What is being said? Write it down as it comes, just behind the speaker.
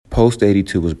Post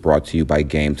 82 was brought to you by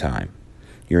Game Time,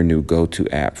 your new go-to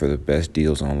app for the best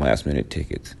deals on last-minute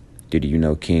tickets. Did you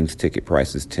know Kings ticket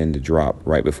prices tend to drop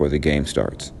right before the game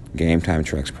starts? Game Time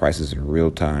tracks prices in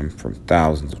real time from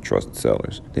thousands of trusted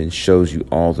sellers, then shows you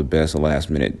all the best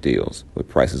last-minute deals with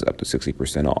prices up to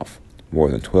 60% off. More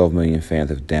than 12 million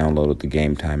fans have downloaded the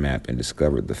Game Time app and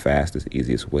discovered the fastest,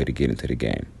 easiest way to get into the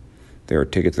game. There are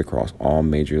tickets across all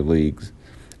major leagues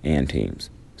and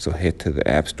teams. So head to the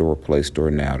App Store or Play Store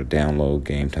now to download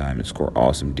Game Time and score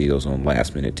awesome deals on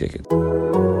last-minute tickets.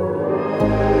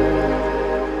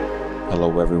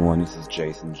 Hello, everyone. This is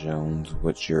Jason Jones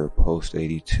with your Post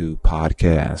 82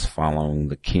 podcast following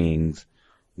the Kings'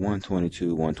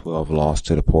 122-112 loss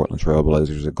to the Portland Trail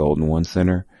Blazers at Golden One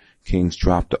Center. Kings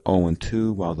dropped to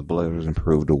 0-2 while the Blazers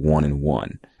improved to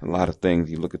 1-1. A lot of things.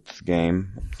 You look at this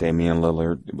game, Damian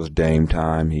Lillard, it was Dame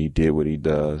time. He did what he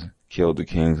does. Killed the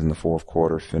Kings in the fourth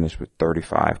quarter, finished with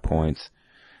 35 points,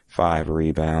 5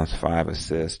 rebounds, 5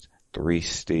 assists, 3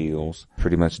 steals.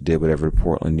 Pretty much did whatever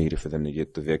Portland needed for them to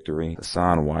get the victory.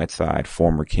 Hassan Whiteside,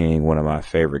 former King, one of my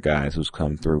favorite guys who's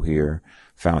come through here,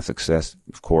 found success,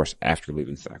 of course, after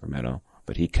leaving Sacramento.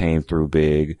 But he came through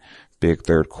big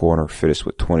third quarter, finished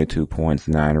with 22 points,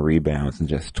 9 rebounds in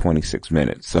just 26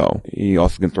 minutes. So he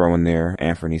also can throw in there.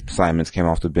 Anthony Simons came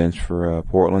off the bench for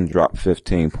Portland, dropped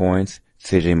 15 points.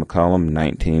 CJ McCollum,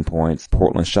 19 points.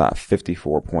 Portland shot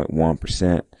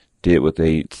 54.1%. Did what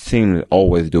they seem to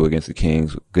always do against the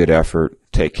Kings. Good effort.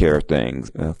 Take care of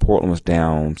things. Portland was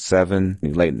down 7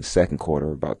 late in the second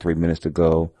quarter, about 3 minutes to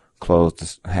go. Closed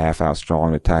the half out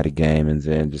strong to tie the game and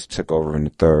then just took over in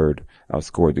the third.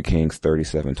 Outscored the Kings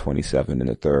 37-27 in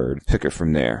the third. Pick it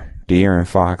from there. De'Aaron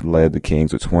Fox led the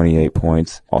Kings with 28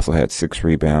 points. Also had 6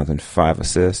 rebounds and 5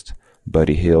 assists.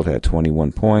 Buddy Hield had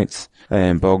 21 points.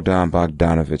 And Bogdan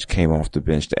Bogdanovic came off the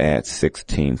bench to add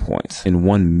 16 points. And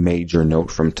one major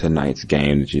note from tonight's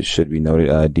game that just should be noted,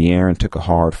 De'Aaron took a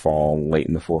hard fall late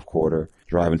in the fourth quarter,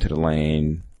 driving to the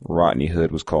lane. Rodney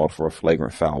Hood was called for a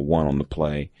flagrant foul 1 on the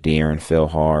play. De'Aaron fell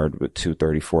hard with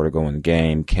 2:34 to go in the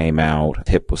game, came out,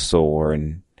 hip was sore,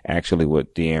 and actually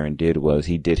what De'Aaron did was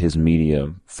he did his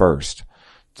media first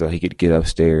so he could get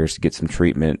upstairs, get some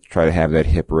treatment, try to have that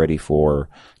hip ready for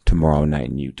tomorrow night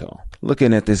in Utah.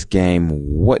 Looking at this game,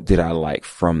 what did I like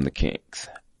from the Kings?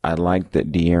 I liked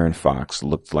that De'Aaron Fox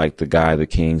looked like the guy the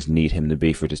Kings need him to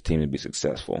be for this team to be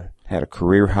successful. Had a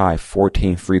career-high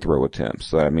 14 free throw attempts,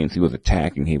 so that means he was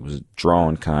attacking, he was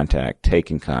drawing contact,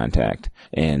 taking contact,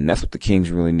 and that's what the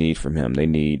Kings really need from him. They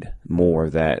need more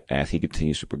of that as he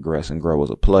continues to progress and grow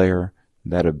as a player.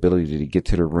 That ability to get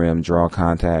to the rim, draw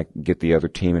contact, get the other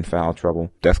team in foul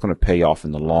trouble, that's going to pay off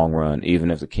in the long run, even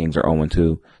if the Kings are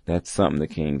 0-2. That's something the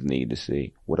Kings need to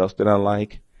see. What else did I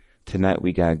like? Tonight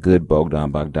we got good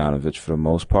Bogdan Bogdanovic for the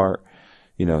most part.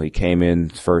 You know, he came in,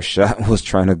 first shot was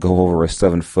trying to go over a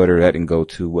 7-footer. That didn't go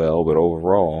too well, but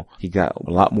overall, he got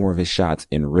a lot more of his shots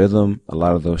in rhythm. A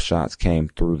lot of those shots came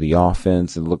through the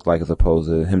offense. It looked like as opposed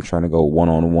to him trying to go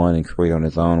one-on-one and create on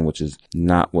his own, which is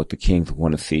not what the Kings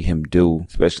want to see him do,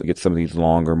 especially against some of these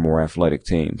longer, more athletic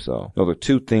teams. So those are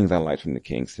 2 things I liked from the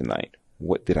Kings tonight.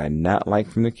 What did I not like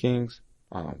from the Kings?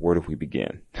 Where do we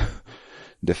begin?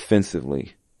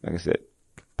 Defensively, like I said,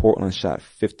 Portland shot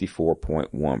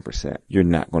 54.1%. You're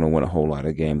not going to win a whole lot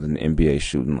of games in the NBA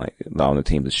shooting like allowing the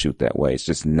team to shoot that way. It's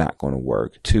just not going to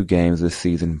work. 2 games this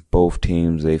season, both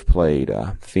teams they've played,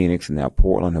 Phoenix and now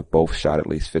Portland, have both shot at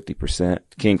least 50%.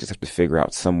 The Kings just have to figure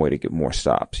out some way to get more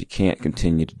stops. You can't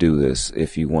continue to do this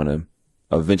if you want to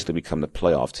eventually become the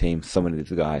playoff team some of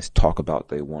these guys talk about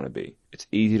they want to be. It's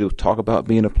easy to talk about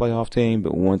being a playoff team,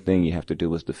 but one thing you have to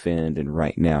do is defend, and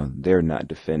right now they're not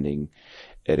defending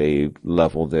at a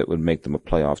level that would make them a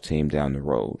playoff team down the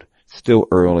road. Still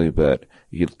early, but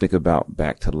you think about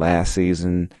back to last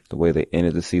season, the way they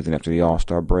ended the season after the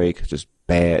All-Star break, just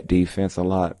bad defense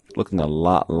looking a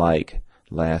lot like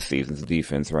last season's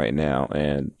defense right now.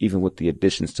 And even with the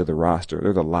additions to the roster,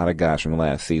 there's a lot of guys from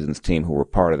last season's team who were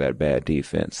part of that bad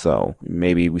defense. So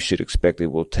maybe we should expect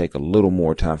it will take a little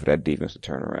more time for that defense to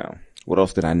turn around. What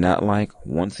else did I not like?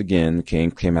 Once again, the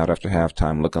Kings came out after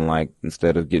halftime looking like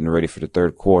instead of getting ready for the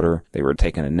third quarter, they were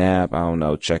taking a nap,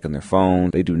 checking their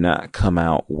phone. They do not come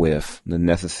out with the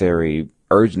necessary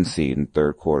urgency in the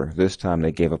third quarter. This time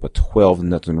they gave up a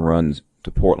 12-0 run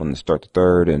to Portland to start the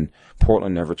third, and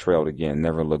Portland never trailed again,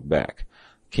 never looked back.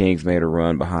 Kings made a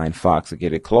run behind Fox to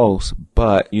get it close,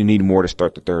 but you need more to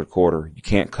start the third quarter. You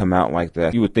can't come out like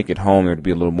that. You would think at home there'd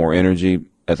be a little more energy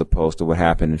as opposed to what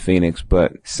happened in Phoenix,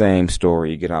 but same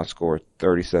story. You get outscored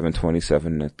 37-27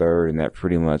 in the third, and that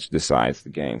pretty much decides the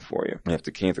game for you. And if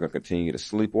the Kings are going to continue to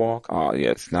sleepwalk,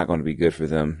 it's not going to be good for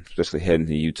them, especially heading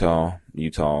to Utah.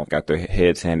 Utah got their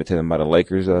heads handed to them by the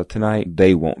Lakers tonight,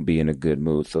 they won't be in a good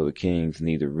mood. So the Kings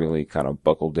need to really kind of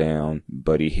buckle down.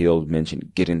 Buddy Hield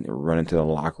mentioned running to the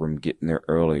locker room, getting there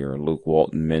earlier. Luke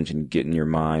Walton mentioned getting your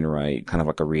mind right, kind of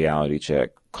like a reality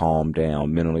check. Calm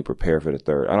down, mentally prepare for the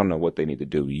third. I don't know what they need to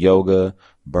do. Yoga,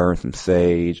 burn some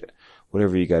sage,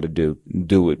 whatever you got to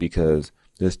do it, because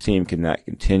this team cannot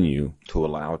continue to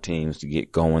allow teams to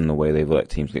get going the way they've let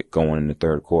teams get going in the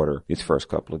third quarter these first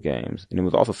couple of games. And it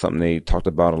was also something they talked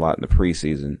about a lot in the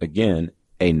preseason. Again,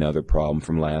 another problem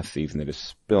from last season that is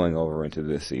spilling over into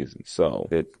this season. So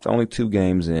it's only 2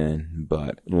 games in,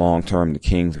 but long term, the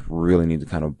Kings really need to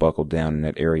kind of buckle down in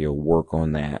that area, work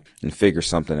on that, and figure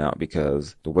something out,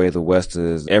 because the way the West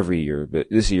is every year, but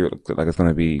this year it looks like it's going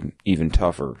to be even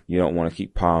tougher. You don't want to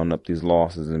keep piling up these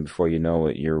losses, and before you know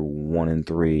it, you're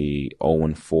 1-3,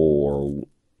 0-4,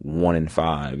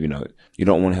 1-5. You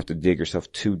don't want to have to dig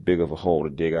yourself too big of a hole to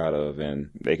dig out of,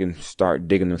 and they can start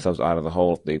digging themselves out of the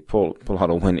hole if they pull out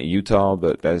a win at Utah,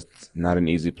 but that's not an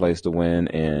easy place to win.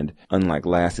 And unlike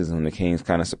last season, when the Kings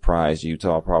kind of surprised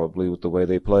Utah probably with the way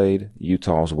they played,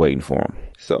 Utah's waiting for them.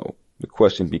 So the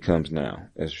question becomes now,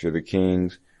 as for the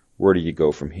Kings, where do you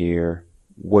go from here?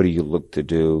 What do you look to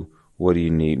do? What do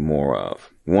you need more of?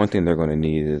 One thing they're going to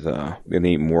need is they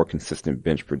need more consistent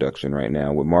bench production right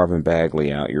now. With Marvin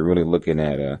Bagley out, you're really looking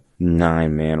at a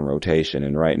 9-man rotation.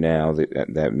 And right now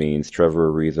that means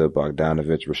Trevor Ariza,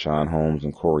 Bogdanovich, Richaun Holmes,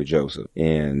 and Corey Joseph.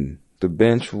 And the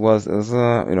bench was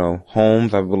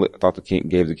Holmes, I thought the King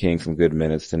gave the Kings some good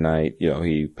minutes tonight.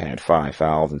 He had 5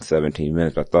 fouls in 17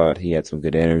 minutes. I thought he had some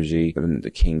good energy that the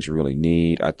Kings really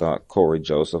need. I thought Corey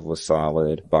Joseph was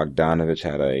solid. Bogdanovich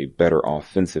had a better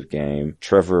offensive game.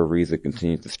 Trevor Ariza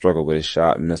continued to struggle with his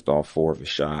shot, missed all 4 of his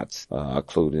shots,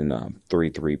 including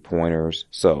 3 3-pointers.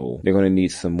 So they're going to need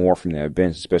some more from that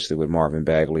bench, especially with Marvin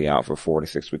Bagley out for 4 to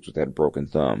 6 weeks with that broken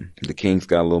thumb. The Kings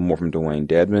got a little more from Dwayne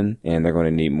Dedmon, and they're going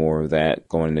to need more of that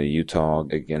going into Utah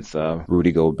against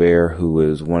Rudy Gobert, who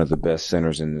is one of the best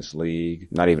centers in this league,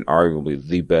 not even arguably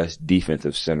the best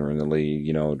defensive center in the league,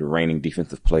 the reigning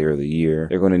defensive player of the year.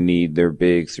 They're going to need their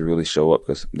bigs to really show up,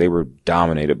 because they were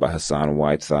dominated by Hassan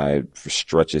Whiteside for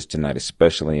stretches tonight,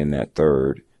 especially in that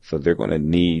third. So they're going to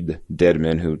need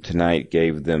Dedmon, who tonight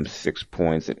gave them 6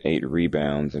 points and 8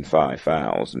 rebounds and 5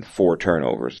 fouls and 4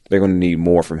 turnovers. They're going to need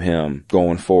more from him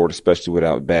going forward, especially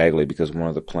without Bagley, because one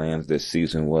of the plans this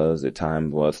season was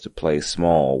to play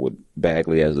small with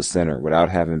Bagley as a center. Without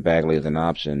having Bagley as an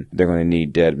option, they're going to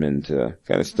need Dedmon to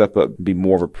kind of step up, be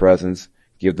more of a presence,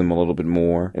 give them a little bit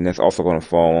more. And that's also going to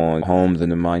fall on Holmes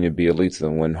and Nemanja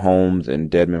Bjelica. When Holmes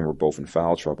and Dedmon were both in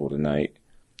foul trouble tonight,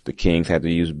 the Kings had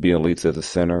to use Bjelica as a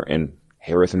center, and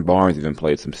Harrison Barnes even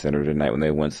played some center tonight when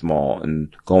they went small.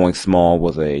 And going small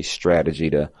was a strategy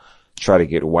to try to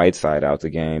get Whiteside out the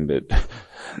game, but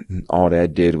all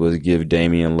that did was give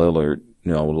Damian Lillard,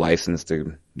 license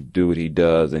to do what he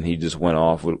does, and he just went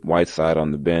off with Whiteside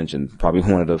on the bench. And probably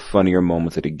one of the funnier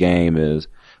moments of the game is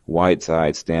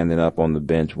Whiteside standing up on the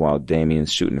bench while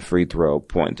Damian's shooting a free throw,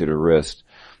 pointing to the wrist.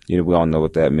 We all know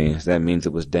what that means. That means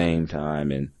it was Dame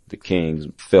time, and the Kings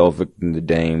fell victim to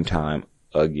Dame time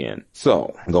again.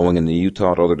 So, going into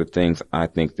Utah, those are the things I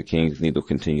think the Kings need to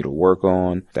continue to work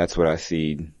on. That's what I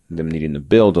see them needing to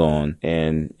build on.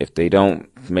 And if they don't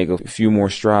make a few more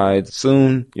strides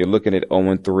soon, you're looking at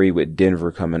 0-3 with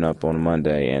Denver coming up on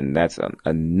Monday, and that's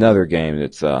another game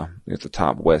that's it's a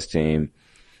top West team.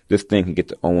 This thing can get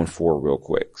to 0-4 real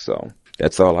quick. So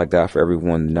that's all I got for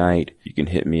everyone tonight. You can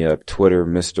hit me up Twitter,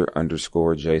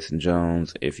 Mr_Jason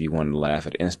Jones. If you want to laugh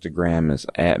at Instagram, it's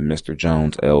at Mr.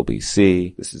 Jones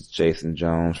LBC. This is Jason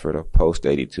Jones for the Post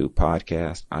 82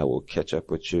 podcast. I will catch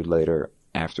up with you later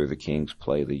after the Kings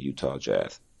play the Utah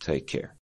Jazz. Take care.